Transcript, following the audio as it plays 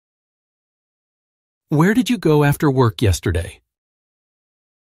Where did you go after work yesterday?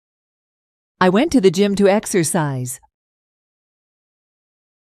 I went to the gym to exercise.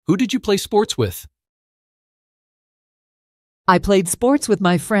 Who did you play sports with? I played sports with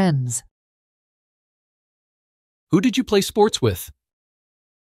my friends. Who did you play sports with?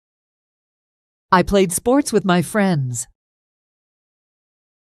 I played sports with my friends.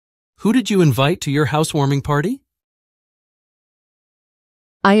 Who did you invite to your housewarming party?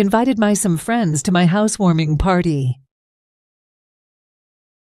 I invited some friends to my housewarming party.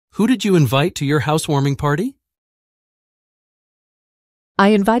 Who did you invite to your housewarming party? I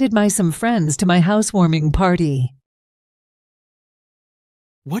invited some friends to my housewarming party.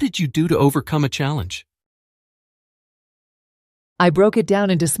 What did you do to overcome a challenge? I broke it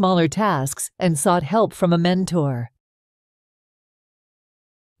down into smaller tasks and sought help from a mentor.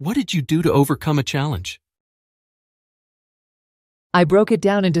 What did you do to overcome a challenge? I broke it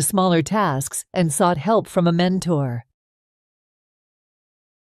down into smaller tasks and sought help from a mentor.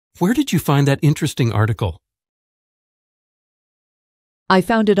 Where did you find that interesting article? I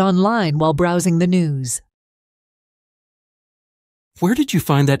found it online while browsing the news. Where did you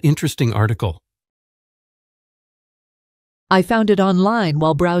find that interesting article? I found it online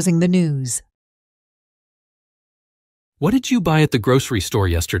while browsing the news. What did you buy at the grocery store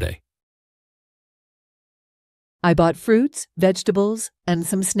yesterday? I bought fruits, vegetables, and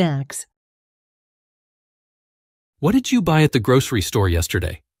some snacks. What did you buy at the grocery store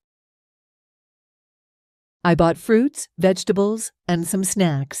yesterday? I bought fruits, vegetables, and some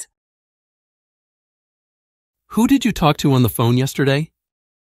snacks. Who did you talk to on the phone yesterday?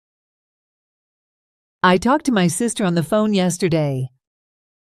 I talked to my sister on the phone yesterday.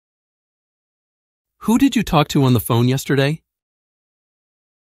 Who did you talk to on the phone yesterday?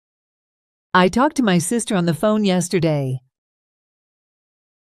 I talked to my sister on the phone yesterday.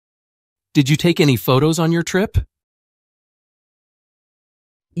 Did you take any photos on your trip?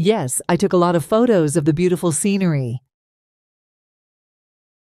 Yes, I took a lot of photos of the beautiful scenery.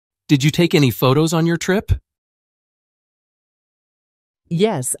 Did you take any photos on your trip?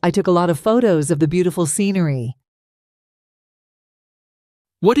 Yes, I took a lot of photos of the beautiful scenery.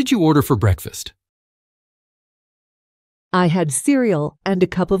 What did you order for breakfast? I had cereal and a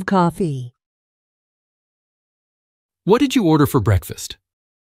cup of coffee. What did you order for breakfast?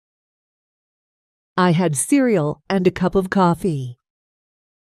 I had cereal and a cup of coffee.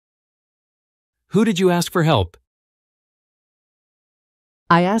 Who did you ask for help?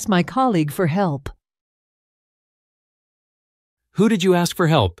 I asked my colleague for help. Who did you ask for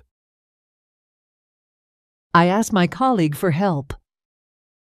help? I asked my colleague for help.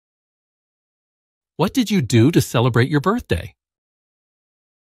 What did you do to celebrate your birthday?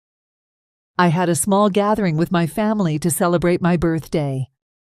 I had a small gathering with my family to celebrate my birthday.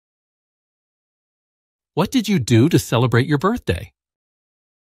 What did you do to celebrate your birthday?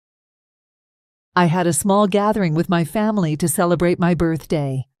 I had a small gathering with my family to celebrate my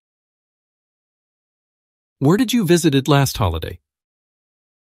birthday. Where did you visit last holiday?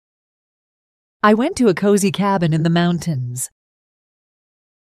 I went to a cozy cabin in the mountains.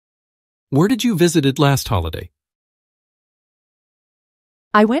 Where did you visit last holiday?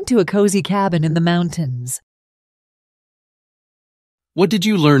 I went to a cozy cabin in the mountains. What did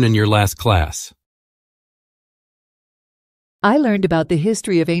you learn in your last class? I learned about the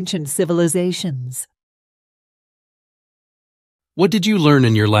history of ancient civilizations. What did you learn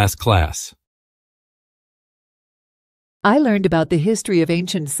in your last class? I learned about the history of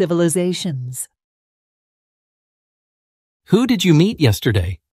ancient civilizations. Who did you meet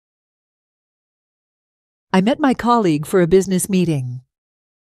yesterday? I met my colleague for a business meeting.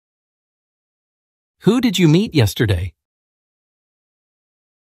 Who did you meet yesterday?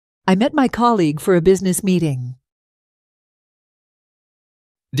 I met my colleague for a business meeting.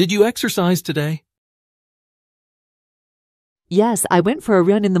 Did you exercise today? Yes, I went for a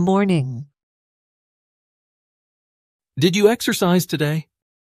run in the morning. Did you exercise today?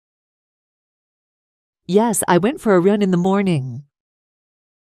 Yes, I went for a run in the morning.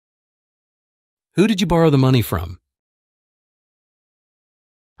 Who did you borrow the money from?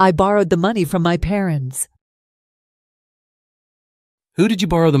 I borrowed the money from my parents. Who did you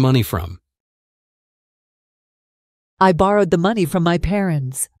borrow the money from? I borrowed the money from my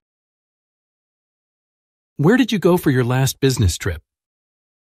parents. Where did you go for your last business trip?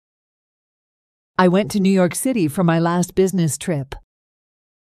 I went to New York City for my last business trip.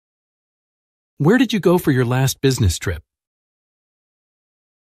 Where did you go for your last business trip?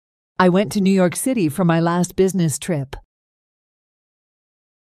 I went to New York City for my last business trip.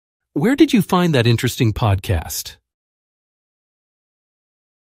 Where did you find that interesting podcast?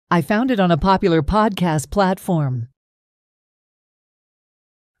 I found it on a popular podcast platform.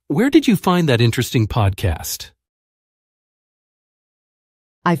 Where did you find that interesting podcast?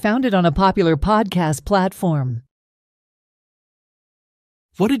 I found it on a popular podcast platform.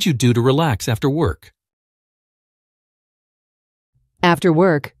 What did you do to relax after work? After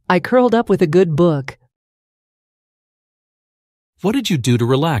work, I curled up with a good book. What did you do to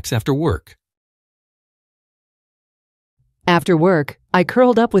relax after work? After work, I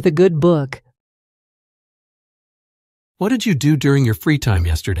curled up with a good book. What did you do during your free time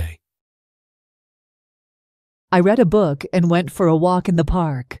yesterday? I read a book and went for a walk in the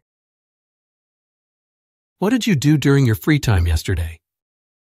park. What did you do during your free time yesterday?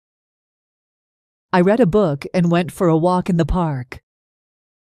 I read a book and went for a walk in the park.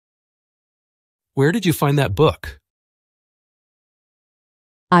 Where did you find that book?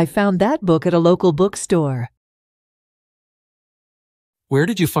 I found that book at a local bookstore. Where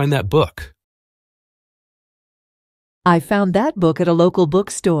did you find that book? I found that book at a local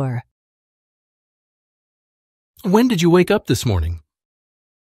bookstore. When did you wake up this morning?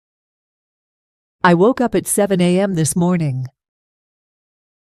 I woke up at 7 a.m. this morning.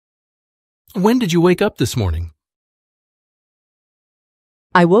 When did you wake up this morning?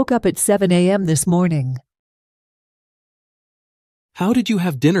 I woke up at 7 a.m. this morning. How did you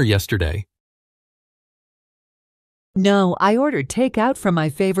have dinner yesterday? No, I ordered takeout from my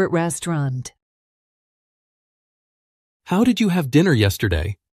favorite restaurant. How did you have dinner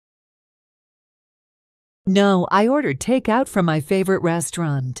yesterday? No, I ordered takeout from my favorite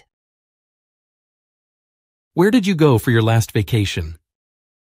restaurant. Where did you go for your last vacation?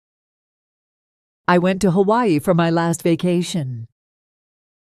 I went to Hawaii for my last vacation.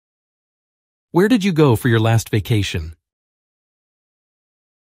 Where did you go for your last vacation?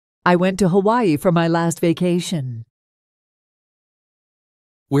 I went to Hawaii for my last vacation.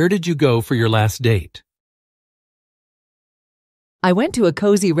 Where did you go for your last date? I went to a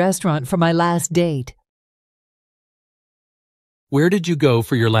cozy restaurant for my last date. Where did you go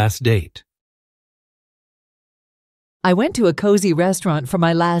for your last date? I went to a cozy restaurant for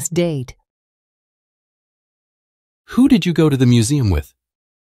my last date. Who did you go to the museum with?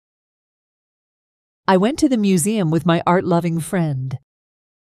 I went to the museum with my art-loving friend.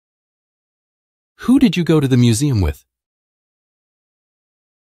 Who did you go to the museum with?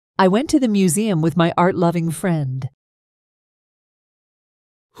 I went to the museum with my art-loving friend.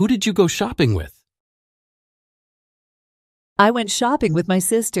 Who did you go shopping with? I went shopping with my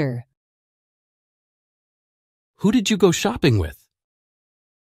sister. Who did you go shopping with?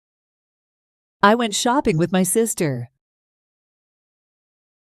 I went shopping with my sister.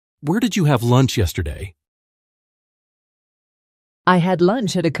 Where did you have lunch yesterday? I had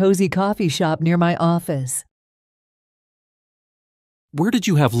lunch at a cozy coffee shop near my office. Where did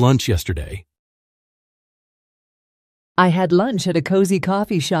you have lunch yesterday? I had lunch at a cozy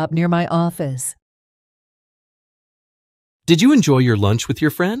coffee shop near my office. Did you enjoy your lunch with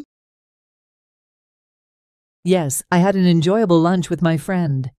your friend? Yes, I had an enjoyable lunch with my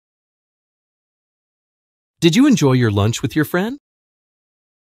friend. Did you enjoy your lunch with your friend?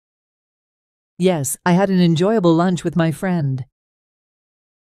 Yes, I had an enjoyable lunch with my friend.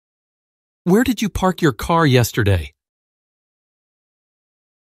 Where did you park your car yesterday?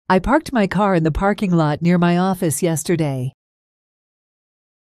 I parked my car in the parking lot near my office yesterday.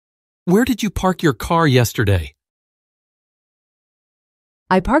 Where did you park your car yesterday?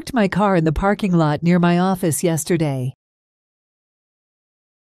 I parked my car in the parking lot near my office yesterday.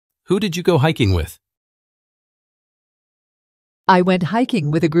 Who did you go hiking with? I went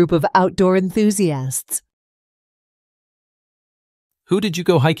hiking with a group of outdoor enthusiasts. Who did you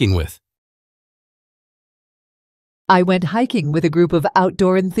go hiking with? I went hiking with a group of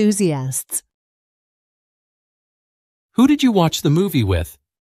outdoor enthusiasts. Who did you watch the movie with?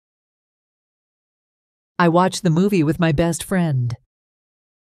 I watched the movie with my best friend.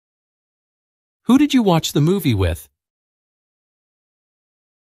 Who did you watch the movie with?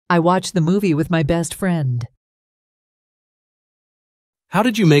 I watched the movie with my best friend. How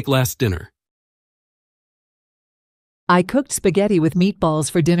did you make last dinner? I cooked spaghetti with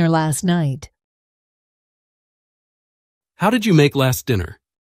meatballs for dinner last night. How did you make last dinner?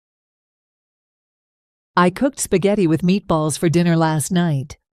 I cooked spaghetti with meatballs for dinner last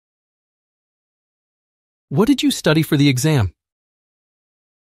night. What did you study for the exam?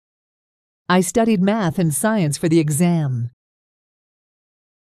 I studied math and science for the exam.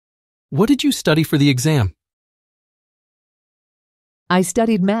 What did you study for the exam? I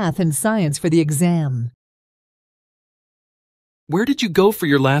studied math and science for the exam. Where did you go for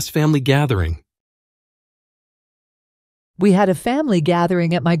your last family gathering? We had a family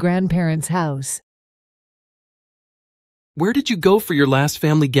gathering at my grandparents' house. Where did you go for your last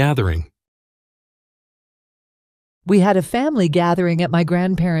family gathering? We had a family gathering at my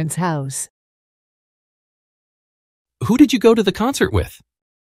grandparents' house. Who did you go to the concert with?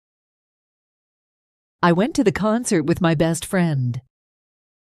 I went to the concert with my best friend.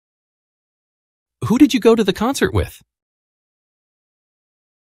 Who did you go to the concert with?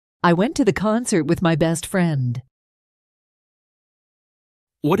 I went to the concert with my best friend.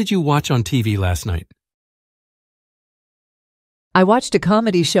 What did you watch on TV last night? I watched a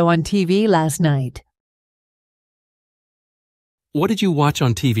comedy show on TV last night. What did you watch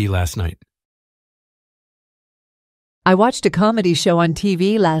on TV last night? I watched a comedy show on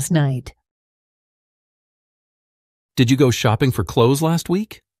TV last night. Did you go shopping for clothes last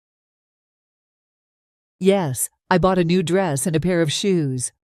week? Yes, I bought a new dress and a pair of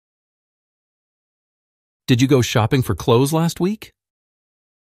shoes. Did you go shopping for clothes last week?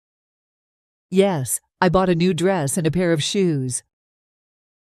 Yes, I bought a new dress and a pair of shoes.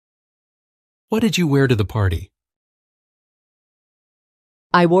 What did you wear to the party?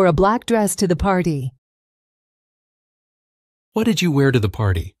 I wore a black dress to the party. What did you wear to the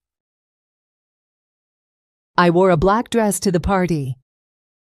party? I wore a black dress to the party.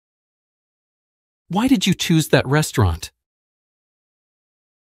 Why did you choose that restaurant?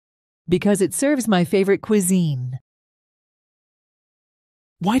 Because it serves my favorite cuisine.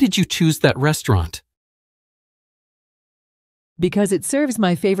 Why did you choose that restaurant? Because it serves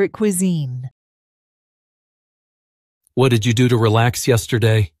my favorite cuisine. What did you do to relax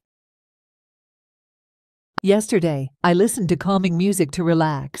yesterday? Yesterday, I listened to calming music to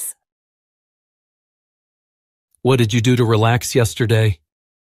relax. What did you do to relax yesterday?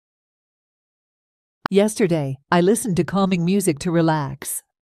 Yesterday, I listened to calming music to relax.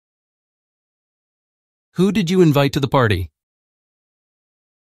 Who did you invite to the party?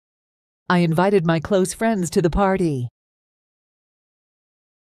 I invited my close friends to the party.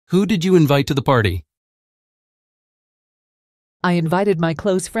 Who did you invite to the party? I invited my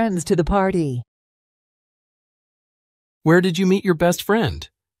close friends to the party. Where did you meet your best friend?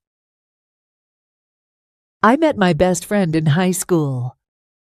 I met my best friend in high school.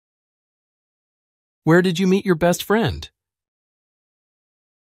 Where did you meet your best friend?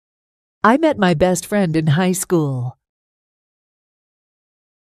 I met my best friend in high school.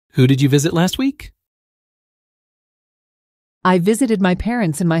 Who did you visit last week? I visited my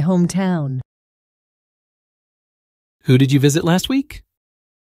parents in my hometown. Who did you visit last week?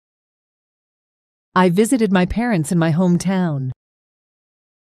 I visited my parents in my hometown.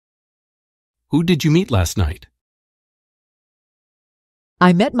 Who did you meet last night?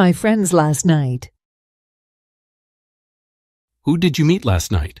 I met my friends last night. Who did you meet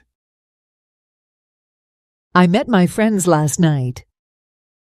last night? I met my friends last night.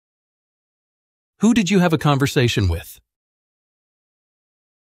 Who did you have a conversation with?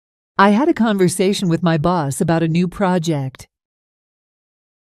 I had a conversation with my boss about a new project.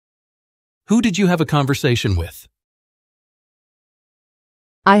 Who did you have a conversation with?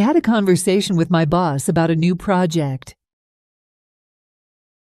 I had a conversation with my boss about a new project.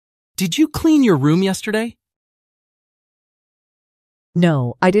 Did you clean your room yesterday?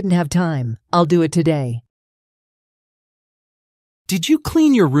 No, I didn't have time. I'll do it today. Did you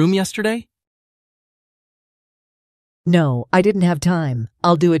clean your room yesterday? No, I didn't have time.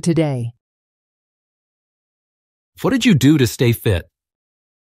 I'll do it today. What did you do to stay fit?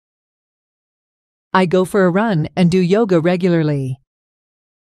 I go for a run and do yoga regularly.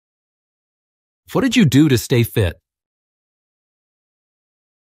 What did you do to stay fit?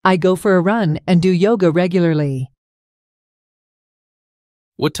 I go for a run and do yoga regularly.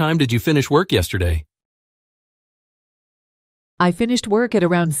 What time did you finish work yesterday? I finished work at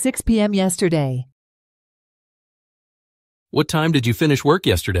around 6 p.m. yesterday. What time did you finish work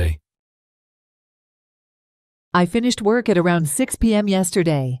yesterday? I finished work at around 6 p.m.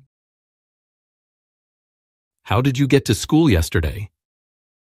 yesterday. How did you get to school yesterday?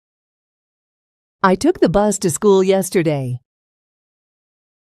 I took the bus to school yesterday.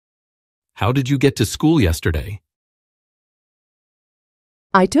 How did you get to school yesterday?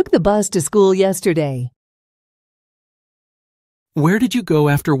 I took the bus to school yesterday. Where did you go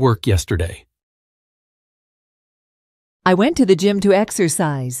after work yesterday? I went to the gym to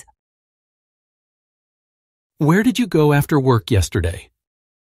exercise. Where did you go after work yesterday?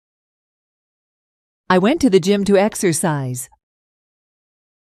 I went to the gym to exercise.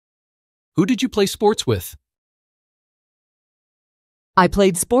 Who did you play sports with? I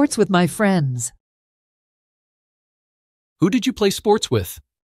played sports with my friends. Who did you play sports with?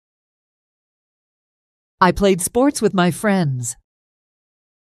 I played sports with my friends.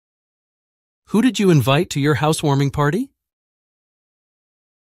 Who did you invite to your housewarming party?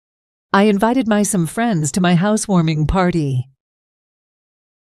 I invited some friends to my housewarming party.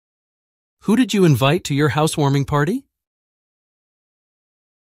 Who did you invite to your housewarming party?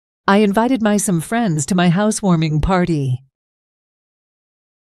 I invited some friends to my housewarming party.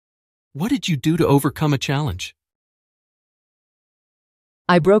 What did you do to overcome a challenge?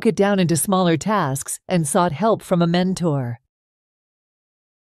 I broke it down into smaller tasks and sought help from a mentor.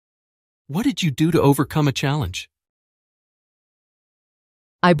 What did you do to overcome a challenge?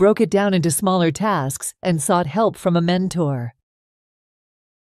 I broke it down into smaller tasks and sought help from a mentor.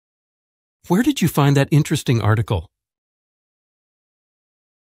 Where did you find that interesting article?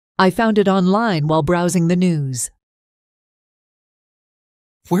 I found it online while browsing the news.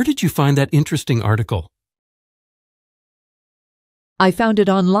 Where did you find that interesting article? I found it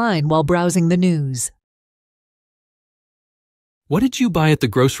online while browsing the news. What did you buy at the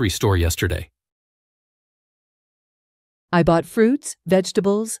grocery store yesterday? I bought fruits,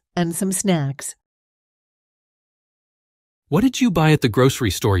 vegetables, and some snacks. What did you buy at the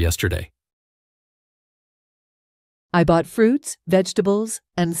grocery store yesterday? I bought fruits, vegetables,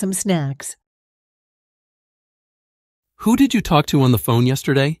 and some snacks. Who did you talk to on the phone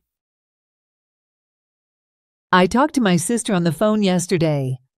yesterday? I talked to my sister on the phone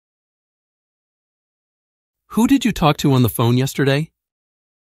yesterday. Who did you talk to on the phone yesterday?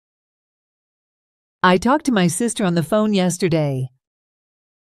 I talked to my sister on the phone yesterday.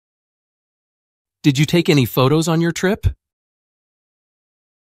 Did you take any photos on your trip?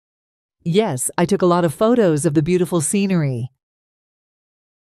 Yes, I took a lot of photos of the beautiful scenery.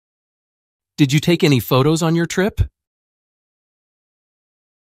 Did you take any photos on your trip?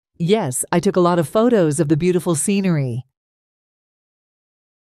 Yes, I took a lot of photos of the beautiful scenery.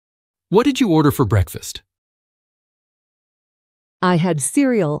 What did you order for breakfast? I had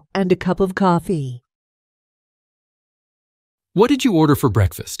cereal and a cup of coffee. What did you order for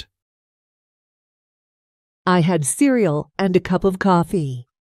breakfast? I had cereal and a cup of coffee.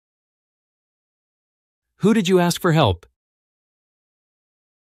 Who did you ask for help?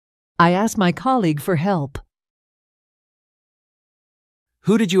 I asked my colleague for help.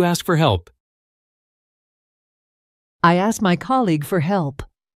 Who did you ask for help? I asked my colleague for help.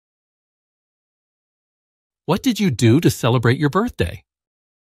 What did you do to celebrate your birthday?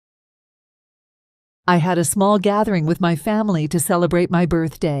 I had a small gathering with my family to celebrate my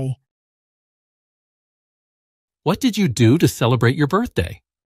birthday. What did you do to celebrate your birthday?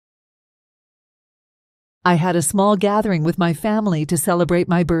 I had a small gathering with my family to celebrate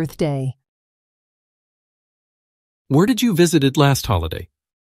my birthday. Where did you visit last holiday?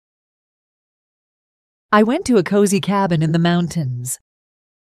 I went to a cozy cabin in the mountains.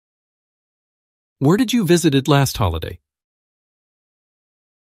 Where did you visit last holiday?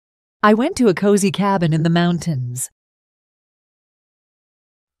 I went to a cozy cabin in the mountains.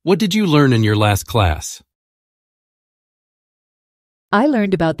 What did you learn in your last class? I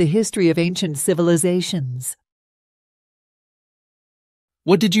learned about the history of ancient civilizations.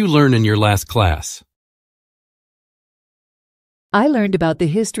 What did you learn in your last class? I learned about the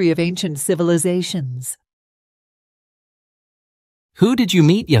history of ancient civilizations. Who did you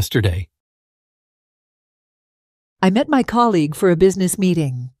meet yesterday? I met my colleague for a business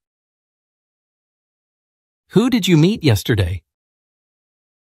meeting. Who did you meet yesterday?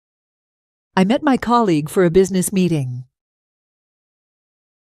 I met my colleague for a business meeting.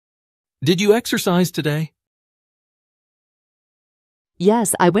 Did you exercise today?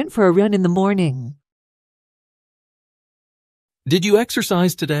 Yes, I went for a run in the morning. Did you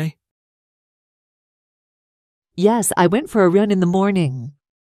exercise today? Yes, I went for a run in the morning.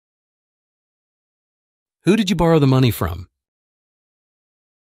 Who did you borrow the money from?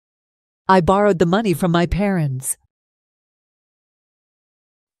 I borrowed the money from my parents.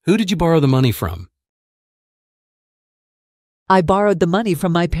 Who did you borrow the money from? I borrowed the money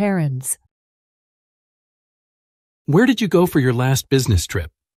from my parents. Where did you go for your last business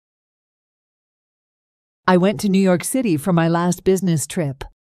trip? I went to New York City for my last business trip.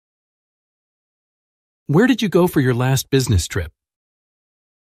 Where did you go for your last business trip?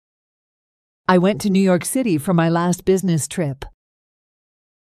 I went to New York City for my last business trip.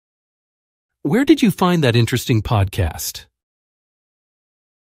 Where did you find that interesting podcast?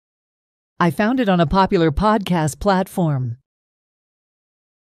 I found it on a popular podcast platform.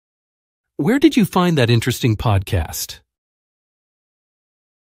 Where did you find that interesting podcast?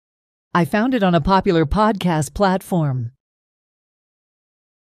 I found it on a popular podcast platform.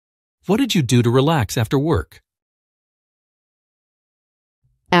 What did you do to relax after work?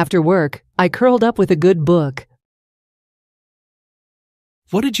 After work, I curled up with a good book.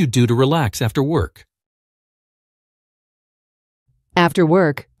 What did you do to relax after work? After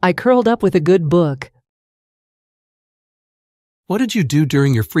work, I curled up with a good book. What did you do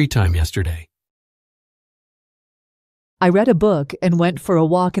during your free time yesterday? I read a book and went for a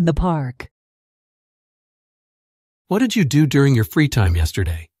walk in the park. What did you do during your free time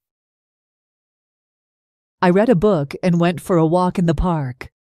yesterday? I read a book and went for a walk in the park.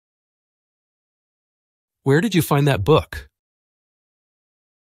 Where did you find that book?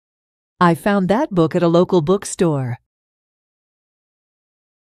 I found that book at a local bookstore.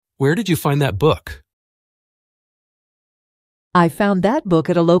 Where did you find that book? I found that book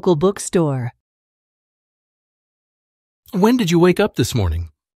at a local bookstore. When did you wake up this morning?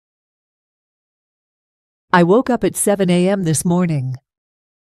 I woke up at 7 a.m. this morning.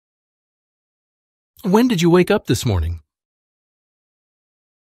 When did you wake up this morning?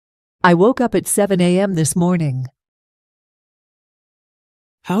 I woke up at 7 a.m. this morning.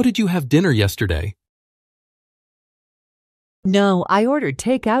 How did you have dinner yesterday? No, I ordered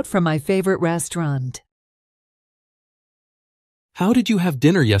takeout from my favorite restaurant. How did you have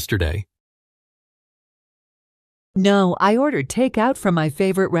dinner yesterday? No, I ordered takeout from my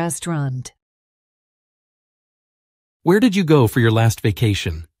favorite restaurant. Where did you go for your last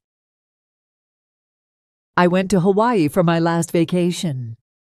vacation? I went to Hawaii for my last vacation.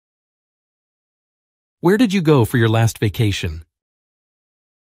 Where did you go for your last vacation?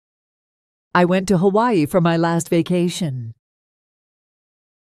 I went to Hawaii for my last vacation.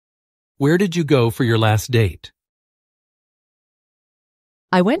 Where did you go for your last date?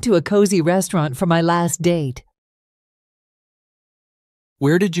 I went to a cozy restaurant for my last date.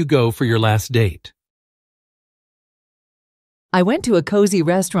 Where did you go for your last date? I went to a cozy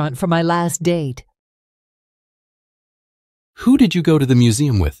restaurant for my last date. Who did you go to the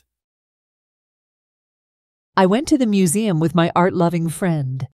museum with? I went to the museum with my art-loving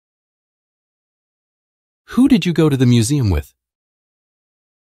friend. Who did you go to the museum with?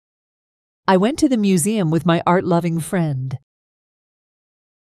 I went to the museum with my art-loving friend.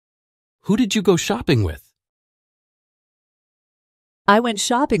 Who did you go shopping with? I went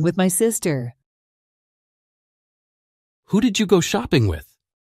shopping with my sister. Who did you go shopping with?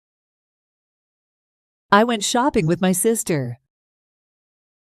 I went shopping with my sister.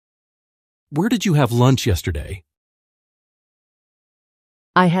 Where did you have lunch yesterday?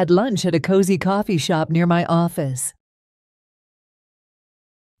 I had lunch at a cozy coffee shop near my office.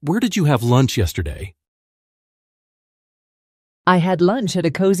 Where did you have lunch yesterday? I had lunch at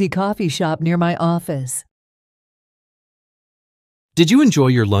a cozy coffee shop near my office. Did you enjoy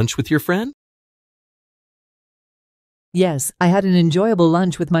your lunch with your friend? Yes, I had an enjoyable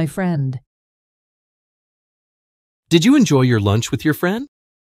lunch with my friend. Did you enjoy your lunch with your friend?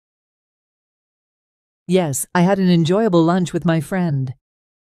 Yes, I had an enjoyable lunch with my friend.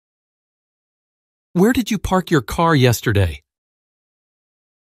 Where did you park your car yesterday?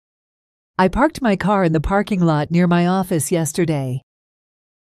 I parked my car in the parking lot near my office yesterday.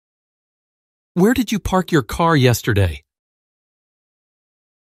 Where did you park your car yesterday?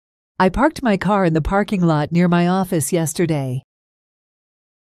 I parked my car in the parking lot near my office yesterday.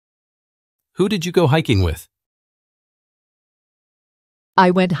 Who did you go hiking with? I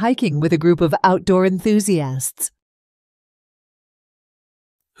went hiking with a group of outdoor enthusiasts.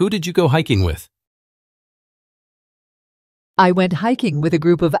 Who did you go hiking with? I went hiking with a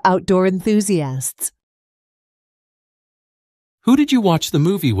group of outdoor enthusiasts. Who did you watch the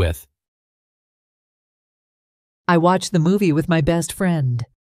movie with? I watched the movie with my best friend.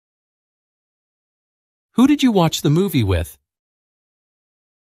 Who did you watch the movie with?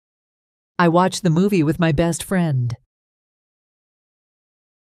 I watched the movie with my best friend.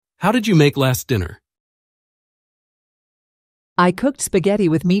 How did you make last dinner? I cooked spaghetti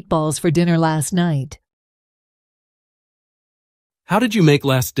with meatballs for dinner last night. How did you make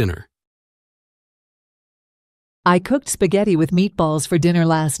last dinner? I cooked spaghetti with meatballs for dinner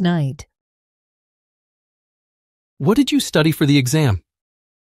last night. What did you study for the exam?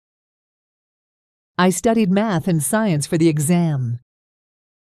 I studied math and science for the exam.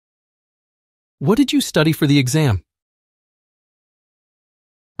 What did you study for the exam?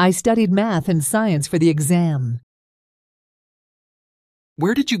 I studied math and science for the exam.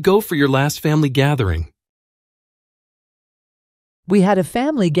 Where did you go for your last family gathering? We had a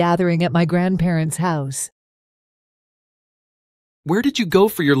family gathering at my grandparents' house. Where did you go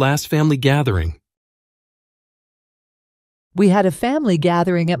for your last family gathering? We had a family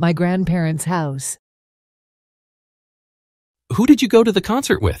gathering at my grandparents' house. Who did you go to the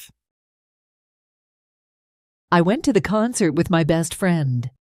concert with? I went to the concert with my best friend.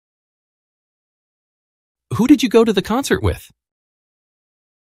 Who did you go to the concert with?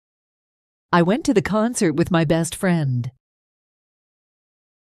 I went to the concert with my best friend.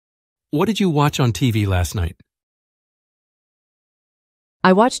 What did you watch on TV last night?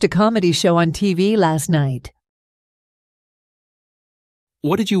 I watched a comedy show on TV last night.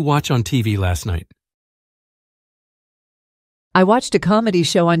 What did you watch on TV last night? I watched a comedy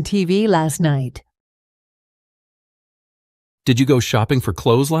show on TV last night. Did you go shopping for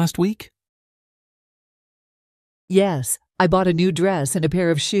clothes last week? Yes, I bought a new dress and a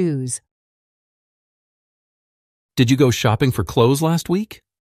pair of shoes. Did you go shopping for clothes last week?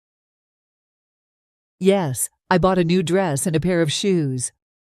 Yes, I bought a new dress and a pair of shoes.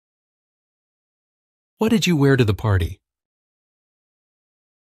 What did you wear to the party?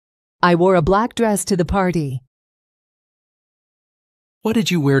 I wore a black dress to the party. What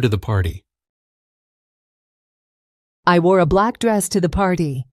did you wear to the party? I wore a black dress to the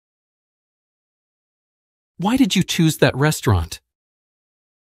party. Why did you choose that restaurant?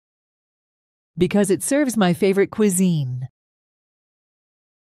 Because it serves my favorite cuisine.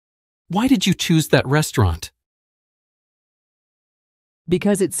 Why did you choose that restaurant?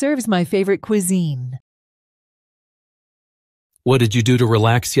 Because it serves my favorite cuisine. What did you do to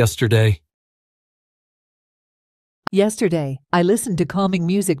relax yesterday? Yesterday, I listened to calming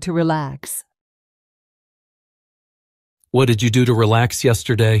music to relax. What did you do to relax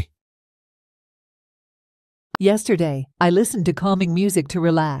yesterday? Yesterday, I listened to calming music to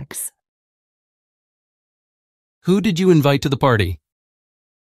relax. Who did you invite to the party?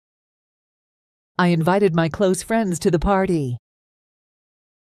 I invited my close friends to the party.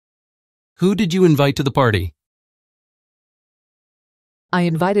 Who did you invite to the party? I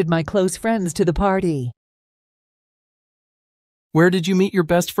invited my close friends to the party. Where did you meet your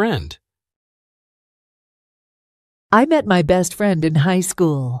best friend? I met my best friend in high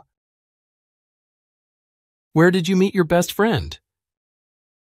school. Where did you meet your best friend?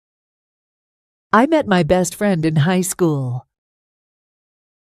 I met my best friend in high school.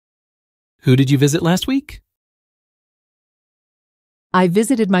 Who did you visit last week? I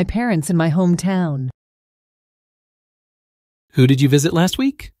visited my parents in my hometown. Who did you visit last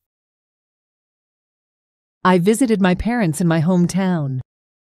week? I visited my parents in my hometown.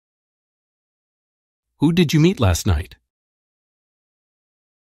 Who did you meet last night?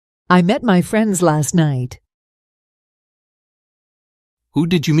 I met my friends last night. Who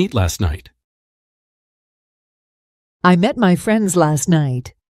did you meet last night? I met my friends last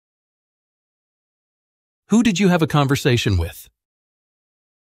night. Who did you have a conversation with?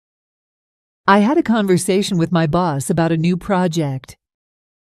 I had a conversation with my boss about a new project.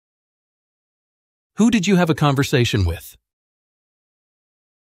 Who did you have a conversation with?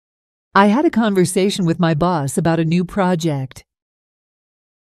 I had a conversation with my boss about a new project.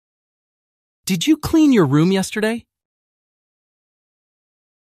 Did you clean your room yesterday?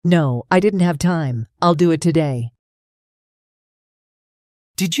 No, I didn't have time. I'll do it today.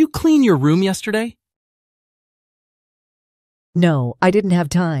 Did you clean your room yesterday? No, I didn't have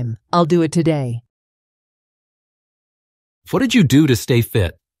time. I'll do it today. What did you do to stay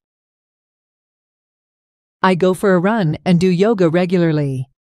fit? I go for a run and do yoga regularly.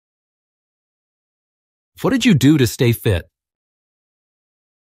 What did you do to stay fit?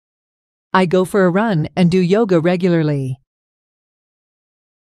 I go for a run and do yoga regularly.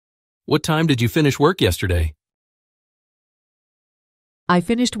 What time did you finish work yesterday? I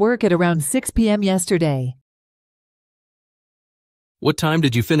finished work at around 6 p.m. yesterday. What time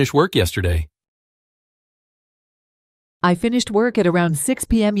did you finish work yesterday? I finished work at around 6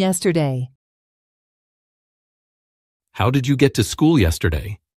 p.m. yesterday. How did you get to school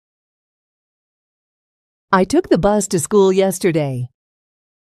yesterday? I took the bus to school yesterday.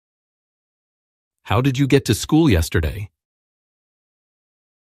 How did you get to school yesterday?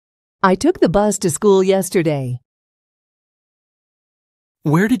 I took the bus to school yesterday.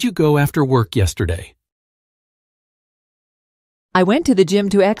 Where did you go after work yesterday? I went to the gym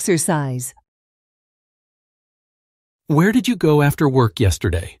to exercise. Where did you go after work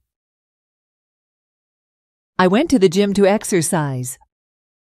yesterday? I went to the gym to exercise.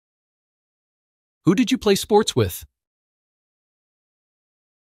 Who did you play sports with?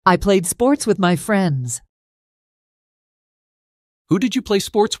 I played sports with my friends. Who did you play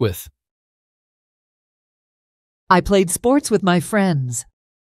sports with? I played sports with my friends.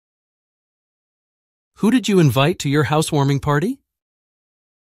 Who did you invite to your housewarming party?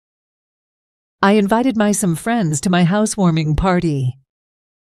 I invited some friends to my housewarming party.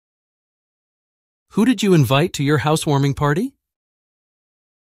 Who did you invite to your housewarming party?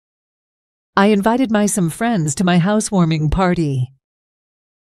 I invited some friends to my housewarming party.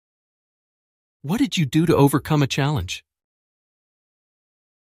 What did you do to overcome a challenge?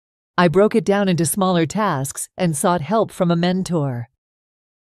 I broke it down into smaller tasks and sought help from a mentor.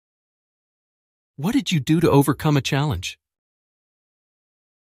 What did you do to overcome a challenge?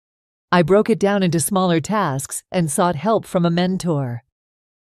 I broke it down into smaller tasks and sought help from a mentor.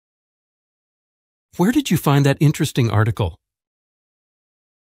 Where did you find that interesting article?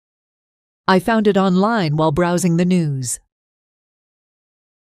 I found it online while browsing the news.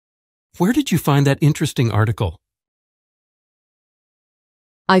 Where did you find that interesting article?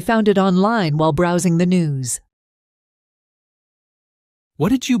 I found it online while browsing the news. What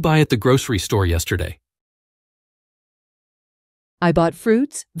did you buy at the grocery store yesterday? I bought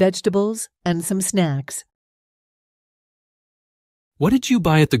fruits, vegetables, and some snacks. What did you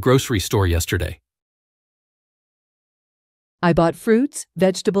buy at the grocery store yesterday? I bought fruits,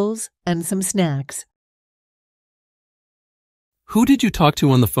 vegetables, and some snacks. Who did you talk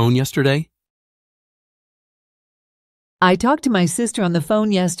to on the phone yesterday? I talked to my sister on the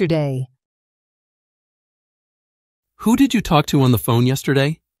phone yesterday. Who did you talk to on the phone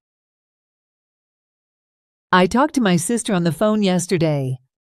yesterday? I talked to my sister on the phone yesterday.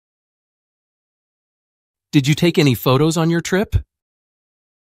 Did you take any photos on your trip?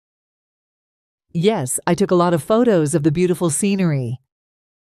 Yes, I took a lot of photos of the beautiful scenery.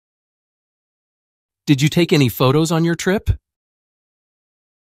 Did you take any photos on your trip?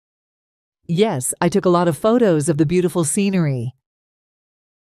 Yes, I took a lot of photos of the beautiful scenery.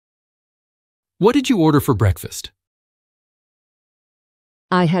 What did you order for breakfast?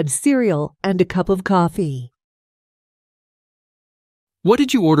 I had cereal and a cup of coffee. What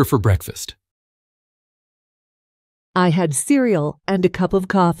did you order for breakfast? I had cereal and a cup of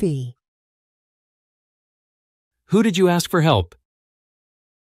coffee. Who did you ask for help?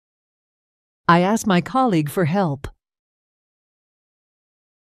 I asked my colleague for help.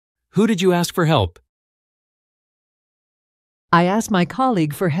 Who did you ask for help? I asked my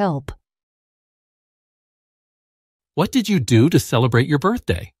colleague for help. What did you do to celebrate your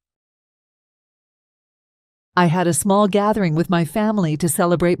birthday? I had a small gathering with my family to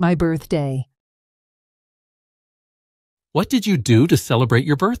celebrate my birthday. What did you do to celebrate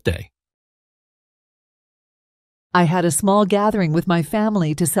your birthday? I had a small gathering with my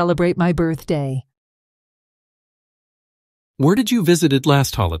family to celebrate my birthday. Where did you visit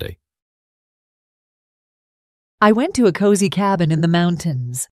last holiday? I went to a cozy cabin in the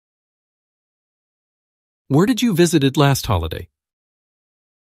mountains. Where did you visit last holiday?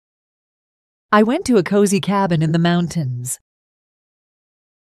 I went to a cozy cabin in the mountains.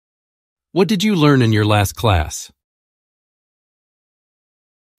 What did you learn in your last class?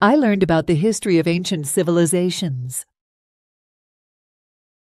 I learned about the history of ancient civilizations.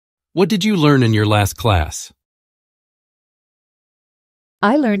 What did you learn in your last class?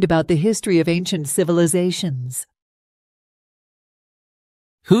 I learned about the history of ancient civilizations.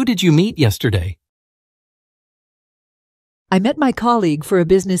 Who did you meet yesterday? I met my colleague for a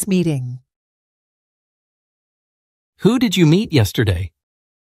business meeting. Who did you meet yesterday?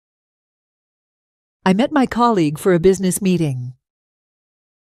 I met my colleague for a business meeting.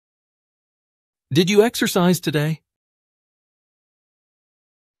 Did you exercise today?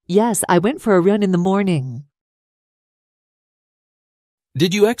 Yes, I went for a run in the morning.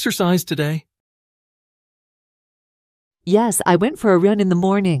 Did you exercise today? Yes, I went for a run in the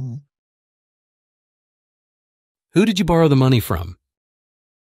morning. Who did you borrow the money from?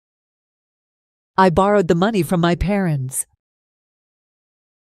 I borrowed the money from my parents.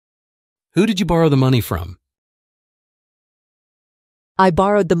 Who did you borrow the money from? I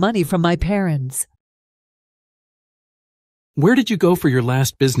borrowed the money from my parents. Where did you go for your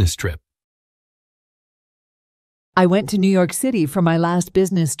last business trip? I went to New York City for my last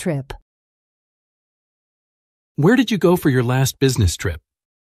business trip. Where did you go for your last business trip?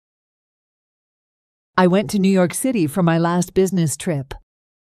 I went to New York City for my last business trip.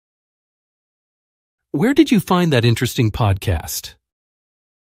 Where did you find that interesting podcast?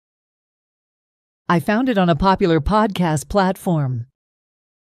 I found it on a popular podcast platform.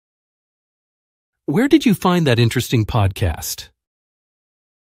 Where did you find that interesting podcast?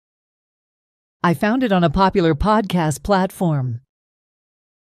 I found it on a popular podcast platform.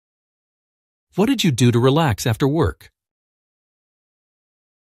 What did you do to relax after work?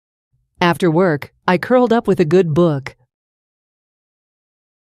 After work, I curled up with a good book.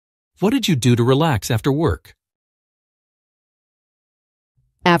 What did you do to relax after work?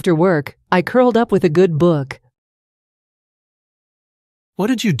 After work, I curled up with a good book. What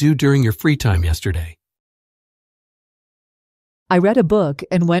did you do during your free time yesterday? I read a book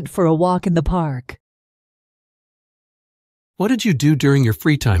and went for a walk in the park. What did you do during your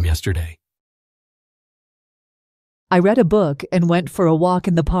free time yesterday? I read a book and went for a walk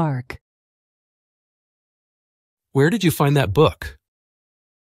in the park. Where did you find that book?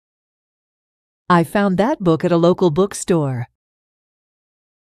 I found that book at a local bookstore.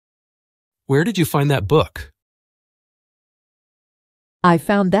 Where did you find that book? I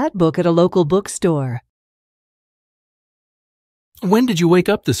found that book at a local bookstore. When did you wake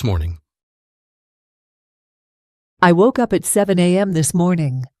up this morning? I woke up at 7 a.m. this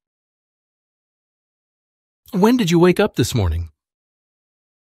morning. When did you wake up this morning?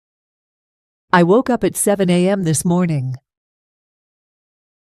 I woke up at 7 a.m. this morning.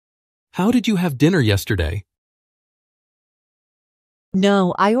 How did you have dinner yesterday?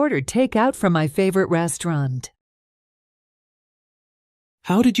 No, I ordered takeout from my favorite restaurant.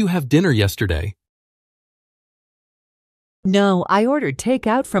 How did you have dinner yesterday? No, I ordered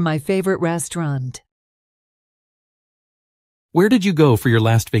takeout from my favorite restaurant. Where did you go for your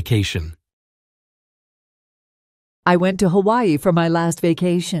last vacation? I went to Hawaii for my last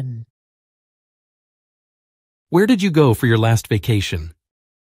vacation. Where did you go for your last vacation?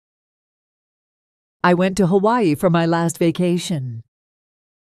 I went to Hawaii for my last vacation.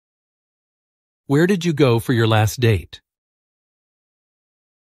 Where did you go for your last date?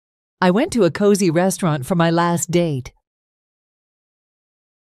 I went to a cozy restaurant for my last date.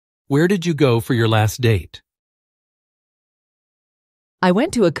 Where did you go for your last date? I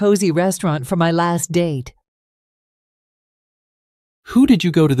went to a cozy restaurant for my last date. Who did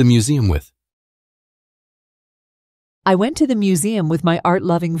you go to the museum with? I went to the museum with my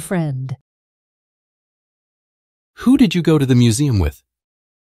art-loving friend. Who did you go to the museum with?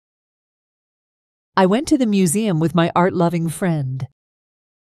 I went to the museum with my art-loving friend.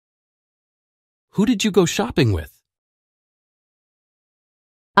 Who did you go shopping with?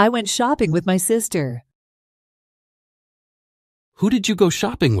 I went shopping with my sister. Who did you go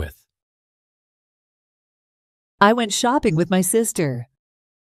shopping with? I went shopping with my sister.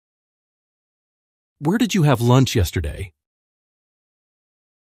 Where did you have lunch yesterday?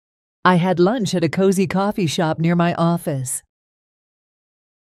 I had lunch at a cozy coffee shop near my office.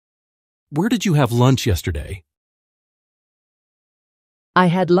 Where did you have lunch yesterday? I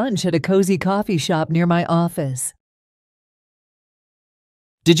had lunch at a cozy coffee shop near my office.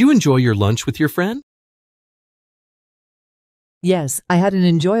 Did you enjoy your lunch with your friend? Yes, I had an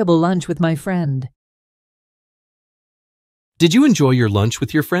enjoyable lunch with my friend. Did you enjoy your lunch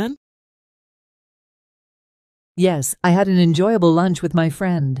with your friend? Yes, I had an enjoyable lunch with my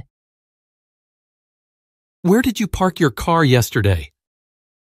friend. Where did you park your car yesterday?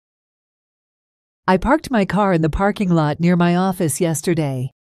 I parked my car in the parking lot near my office yesterday.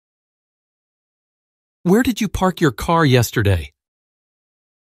 Where did you park your car yesterday?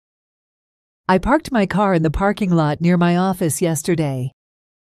 I parked my car in the parking lot near my office yesterday.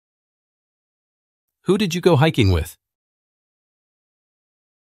 Who did you go hiking with?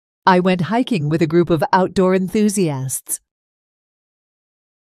 I went hiking with a group of outdoor enthusiasts.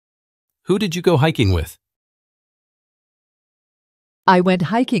 Who did you go hiking with? I went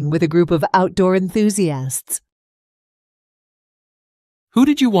hiking with a group of outdoor enthusiasts. Who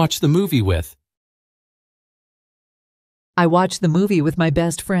did you watch the movie with? I watched the movie with my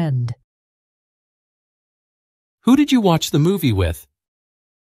best friend. Who did you watch the movie with?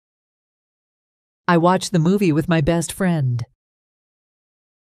 I watched the movie with my best friend.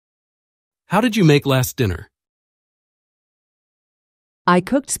 How did you make last dinner? I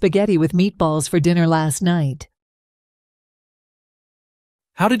cooked spaghetti with meatballs for dinner last night.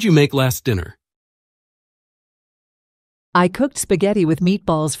 How did you make last dinner? I cooked spaghetti with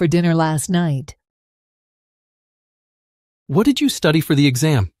meatballs for dinner last night. What did you study for the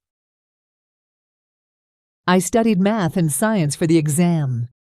exam? I studied math and science for the exam.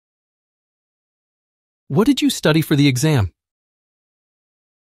 What did you study for the exam?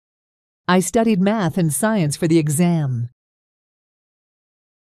 I studied math and science for the exam.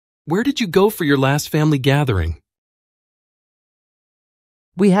 Where did you go for your last family gathering?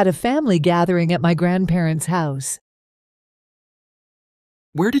 We had a family gathering at my grandparents' house.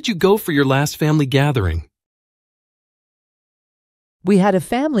 Where did you go for your last family gathering? We had a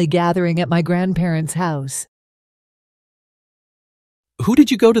family gathering at my grandparents' house. Who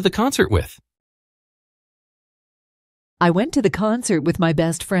did you go to the concert with? I went to the concert with my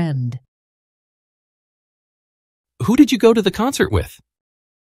best friend. Who did you go to the concert with?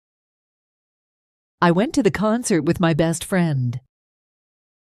 I went to the concert with my best friend.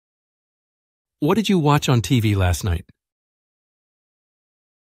 What did you watch on TV last night?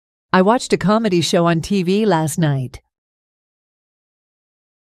 I watched a comedy show on TV last night.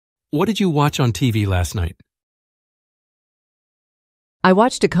 What did you watch on TV last night? I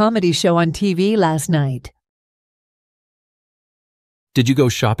watched a comedy show on TV last night. Did you go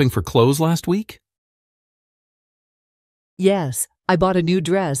shopping for clothes last week? Yes, I bought a new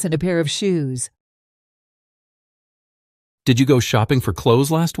dress and a pair of shoes. Did you go shopping for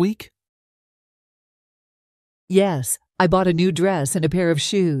clothes last week? Yes, I bought a new dress and a pair of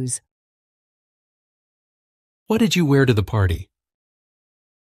shoes. What did you wear to the party?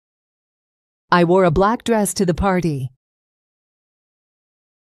 I wore a black dress to the party.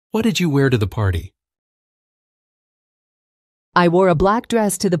 What did you wear to the party? I wore a black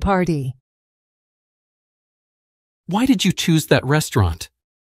dress to the party. Why did you choose that restaurant?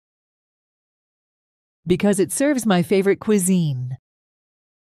 Because it serves my favorite cuisine.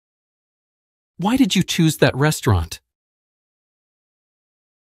 Why did you choose that restaurant?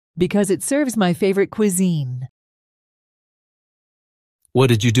 Because it serves my favorite cuisine. What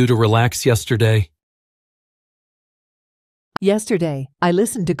did you do to relax yesterday? Yesterday, I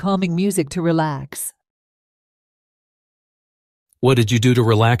listened to calming music to relax. What did you do to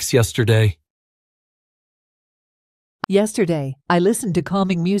relax yesterday? Yesterday, I listened to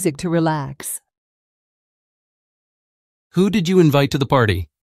calming music to relax. Who did you invite to the party?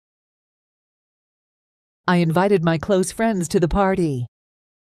 I invited my close friends to the party.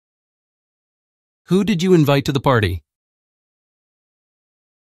 Who did you invite to the party?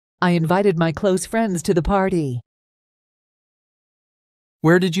 I invited my close friends to the party.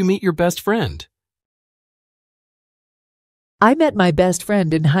 Where did you meet your best friend? I met my best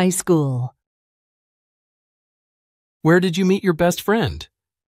friend in high school. Where did you meet your best friend?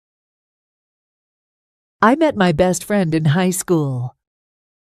 I met my best friend in high school.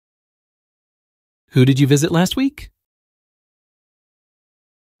 Who did you visit last week?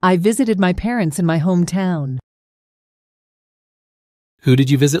 I visited my parents in my hometown. Who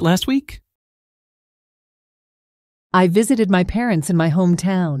did you visit last week? I visited my parents in my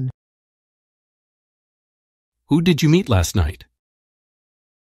hometown. Who did you meet last night?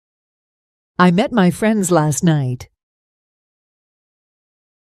 I met my friends last night.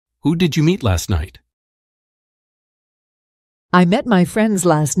 Who did you meet last night? I met my friends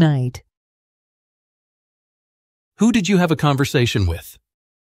last night. Who did you have a conversation with?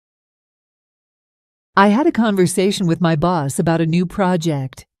 I had a conversation with my boss about a new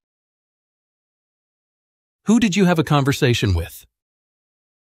project. Who did you have a conversation with?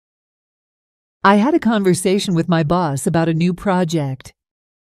 I had a conversation with my boss about a new project.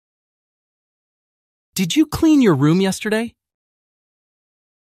 Did you clean your room yesterday?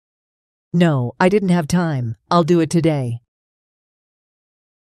 No, I didn't have time. I'll do it today.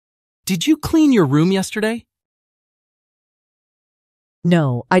 Did you clean your room yesterday?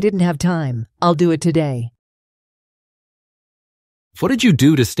 No, I didn't have time. I'll do it today. What did you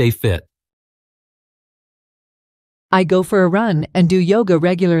do to stay fit? I go for a run and do yoga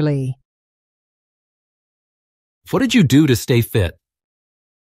regularly. What did you do to stay fit?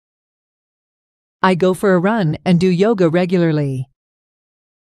 I go for a run and do yoga regularly.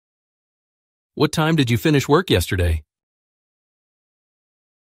 What time did you finish work yesterday?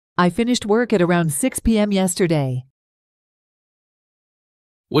 I finished work at around 6 p.m. yesterday.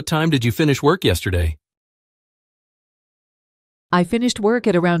 What time did you finish work yesterday? I finished work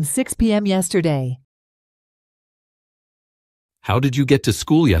at around 6 p.m. yesterday. How did you get to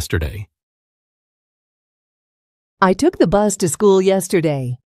school yesterday? I took the bus to school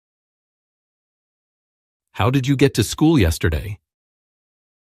yesterday. How did you get to school yesterday?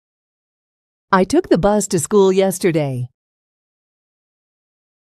 I took the bus to school yesterday.